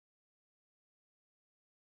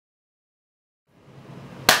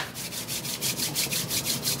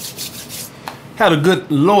had a good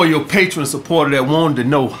loyal patron supporter that wanted to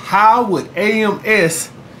know how would AMS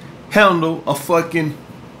handle a fucking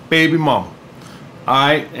baby mama.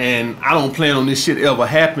 Alright, and I don't plan on this shit ever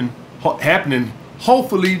happening,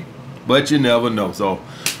 hopefully, but you never know. So,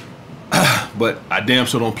 but I damn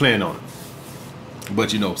sure don't plan on it.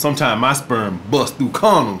 But you know, sometimes my sperm bust through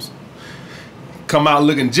condoms, come out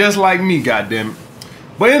looking just like me, goddamn it.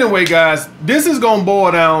 But anyway, guys, this is gonna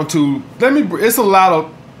boil down to, it's a lot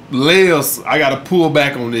of layers I gotta pull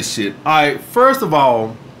back on this shit. Alright, first of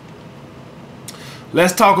all,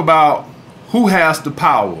 let's talk about who has the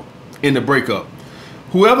power in the breakup.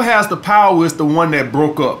 Whoever has the power is the one that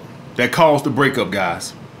broke up, that caused the breakup,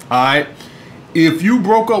 guys. Alright? If you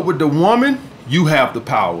broke up with the woman, you have the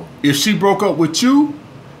power. If she broke up with you,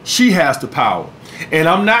 she has the power. And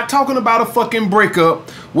I'm not talking about a fucking breakup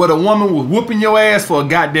where the woman was whooping your ass for a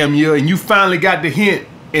goddamn year and you finally got the hint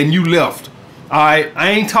and you left. Alright,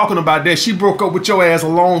 I ain't talking about that. She broke up with your ass a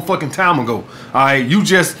long fucking time ago. Alright, you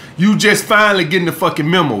just finally getting the fucking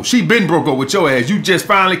memo. She been broke up with your ass. You just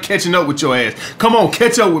finally catching up with your ass. Come on,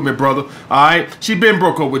 catch up with me, brother. Alright, she been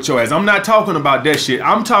broke up with your ass. I'm not talking about that shit.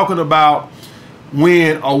 I'm talking about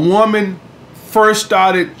when a woman first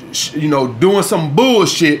started, you know, doing some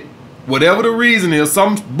bullshit. Whatever the reason is,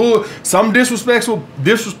 some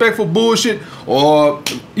disrespectful bullshit, or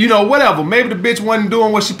you know, whatever. Maybe the bitch wasn't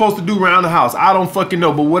doing what she's supposed to do around the house. I don't fucking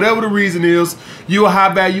know. But whatever the reason is, you a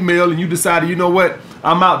high value male and you decided, you know what,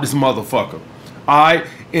 I'm out this motherfucker. Alright?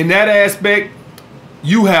 In that aspect,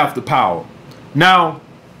 you have the power. Now,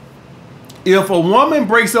 if a woman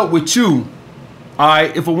breaks up with you,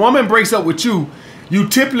 alright, if a woman breaks up with you, you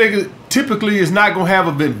typically is not gonna have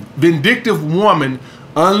a vindictive woman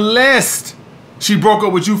unless she broke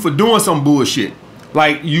up with you for doing some bullshit.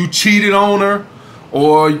 Like you cheated on her,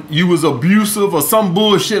 or you was abusive, or some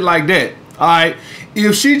bullshit like that. Alright?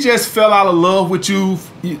 If she just fell out of love with you,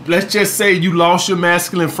 let's just say you lost your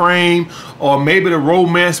masculine frame, or maybe the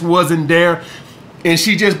romance wasn't there, and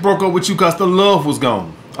she just broke up with you because the love was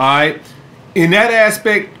gone. Alright? In that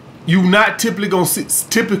aspect, you not typically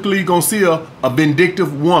gonna see a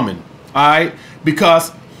vindictive woman. Alright?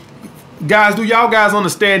 Because guys, do y'all guys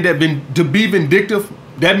understand that to be vindictive,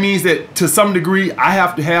 that means that to some degree I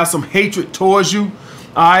have to have some hatred towards you.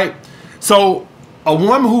 Alright? So a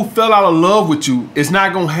woman who fell out of love with you is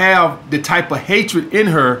not going to have the type of hatred in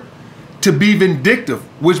her to be vindictive,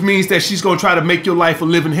 which means that she's going to try to make your life a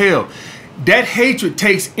living hell. That hatred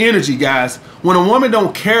takes energy, guys. When a woman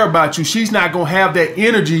don't care about you, she's not going to have that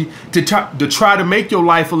energy to try to make your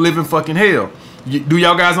life a living fucking hell. Do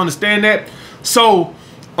y'all guys understand that? So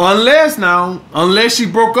unless she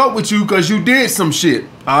broke up with you because you did some shit,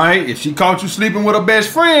 alright? If she caught you sleeping with her best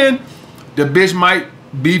friend, the bitch might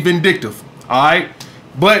be vindictive, alright?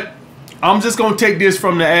 But I'm just gonna take this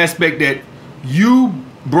from the aspect that you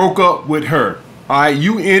broke up with her, alright?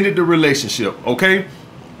 You ended the relationship, okay?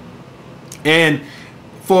 And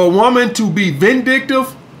for a woman to be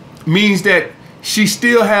vindictive means that she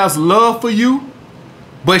still has love for you,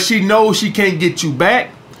 but she knows she can't get you back.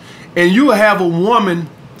 And you have a woman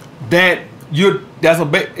that's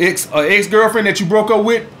a ex-girlfriend that you broke up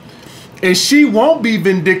with, and she won't be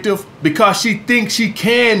vindictive because she thinks she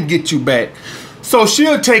can get you back. So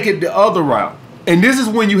she'll take it the other route. And this is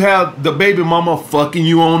when you have the baby mama fucking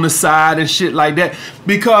you on the side and shit like that,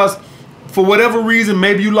 because for whatever reason,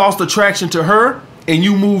 maybe you lost attraction to her and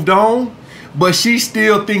you moved on, but she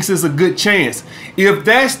still thinks it's a good chance. If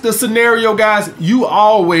that's the scenario, guys, you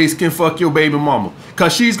always can fuck your baby mama,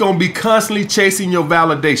 because she's going to be constantly chasing your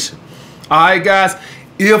validation. Alright, guys,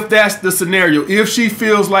 if that's the scenario, if she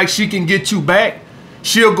feels like she can get you back,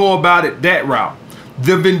 she'll go about it that route.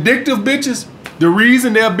 The vindictive bitches, the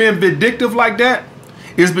reason they're being vindictive like that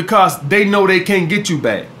is because they know they can't get you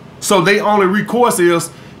back. So they only recourse is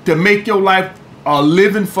to make your life a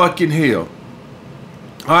living fucking hell.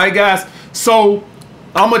 Alright, guys, so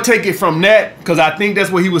I'm going to take it from that, because I think that's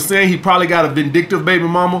what he was saying. He probably got a vindictive baby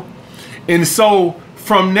mama. And so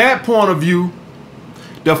from that point of view,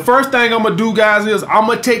 the first thing I'm going to do, guys, is I'm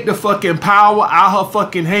going to take the fucking power out her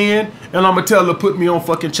fucking hand, and I'm going to tell her to put me on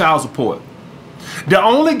fucking child support. The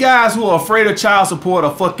only guys who are afraid of child support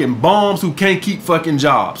are fucking bums who can't keep fucking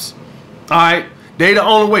jobs. Alright? They the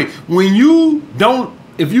only way. When you don't,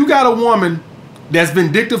 if you got a woman that's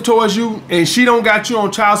vindictive towards you and she don't got you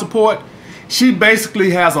on child support, she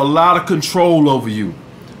basically has a lot of control over you.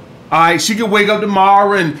 Alright? She can wake up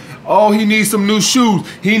tomorrow and, oh, he needs some new shoes.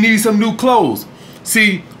 He needs some new clothes.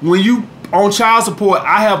 See, when you on child support,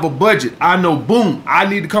 I have a budget. I know, boom, I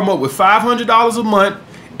need to come up with $500 a month,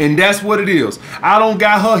 and that's what it is. I don't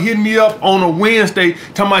got her hitting me up on a Wednesday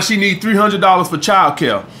talking about she need $300 for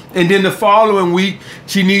childcare. And then the following week,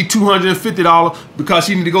 she need $250 because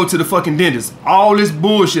she need to go to the fucking dentist. All this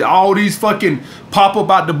bullshit, all these fucking pop up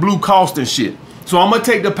out the blue cost and shit. So I'm gonna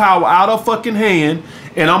take the power out of fucking hand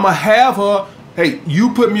and I'm gonna have her, hey,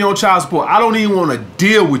 you put me on child support. I don't even wanna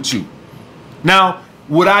deal with you. Now,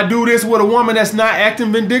 would I do this with a woman that's not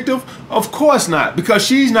acting vindictive? Of course not, because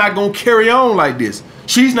she's not gonna carry on like this.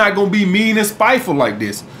 She's not gonna be mean and spiteful like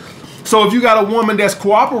this. So if you got a woman that's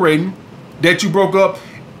cooperating, that you broke up,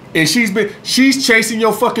 and she's chasing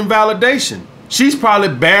your fucking validation. She's probably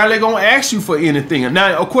barely gonna ask you for anything. And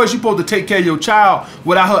now, of course, you're supposed to take care of your child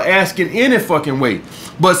without her asking any fucking way.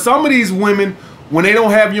 But some of these women, when they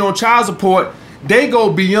don't have you on child support, they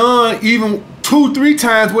go beyond even 2-3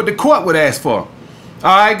 times what the court would ask for.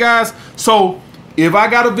 All right, guys. So if I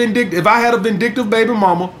had a vindictive baby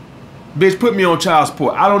mama, bitch, put me on child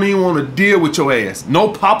support. I don't even want to deal with your ass. No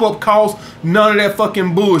pop-up costs, none of that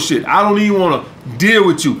fucking bullshit. I don't even want to deal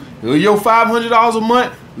with you. Your $500 a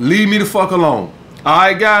month, leave me the fuck alone. All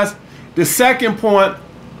right, guys. The second point,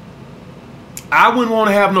 I wouldn't want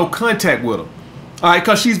to have no contact with her. All right,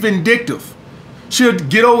 because she's vindictive. She'll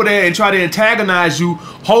get over there and try to antagonize you,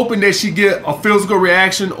 hoping that she get a physical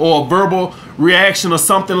reaction or a verbal reaction or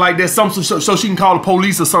something like that, so she can call the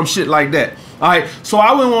police or some shit like that. All right, so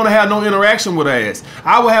I wouldn't want to have no interaction with her ass.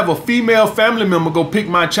 I would have a female family member go pick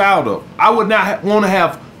my child up. I would not want to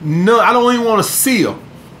have none. I don't even want to see her.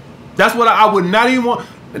 That's what I would not even want.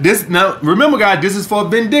 This now, remember, guys, this is for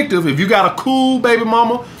vindictive. If you got a cool baby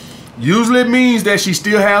mama, usually it means that she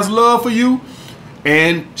still has love for you.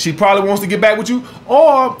 And she probably wants to get back with you.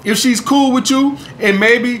 Or if she's cool with you and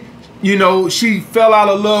maybe, you know, she fell out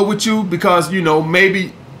of love with you because, you know,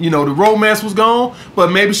 maybe, you know, the romance was gone,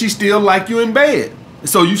 but maybe she still like you in bed.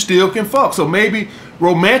 So you still can fuck. So maybe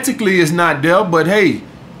romantically it's not there, but hey,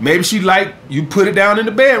 maybe she like you put it down in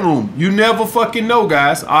the bedroom. You never fucking know,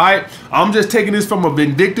 guys. All right. I'm just taking this from a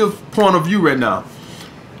vindictive point of view right now.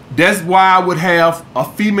 That's why I would have a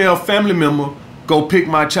female family member go pick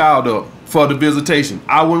my child up for the visitation.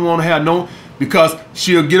 I wouldn't want to have no, because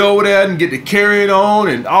she'll get over there and get to carrying on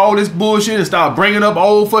and all this bullshit and start bringing up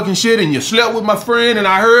old fucking shit, and you slept with my friend and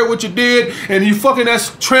I heard what you did and you fucking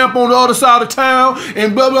that tramp on the other side of town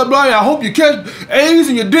and blah blah blah. I hope you catch AIDS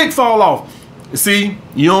and your dick fall off. See,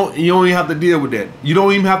 you don't even have to deal with that. You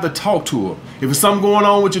don't even have to talk to her. If there's something going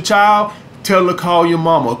on with your child, tell her to call your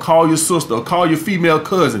mama or call your sister or call your female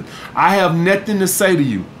cousin. I have nothing to say to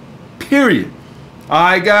you. Period. All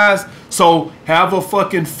right, guys. So have a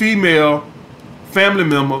fucking female family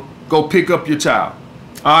member go pick up your child.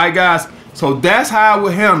 All right, guys. So that's how I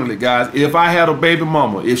would handle it, guys. If I had a baby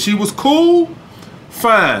mama, if she was cool,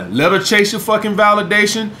 fine. Let her chase your fucking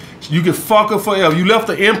validation. You can fuck her forever. You left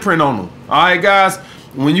an imprint on her. All right, guys.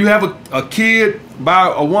 When you have a kid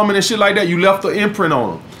by a woman and shit like that, you left an imprint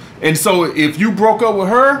on her. And so if you broke up with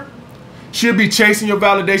her, she'll be chasing your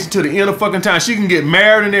validation to the end of fucking time. She can get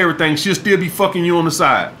married and everything. She'll still be fucking you on the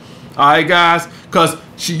side. All right, guys, because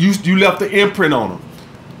you left the imprint on her.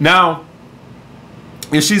 Now,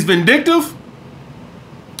 if she's vindictive,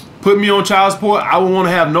 put me on child support. I would want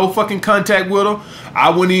to have no fucking contact with her. I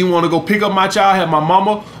wouldn't even want to go pick up my child, have my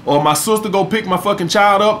mama or my sister go pick my fucking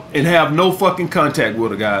child up and have no fucking contact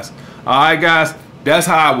with her, guys. All right, guys, that's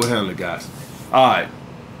how I would handle it, guys. All right.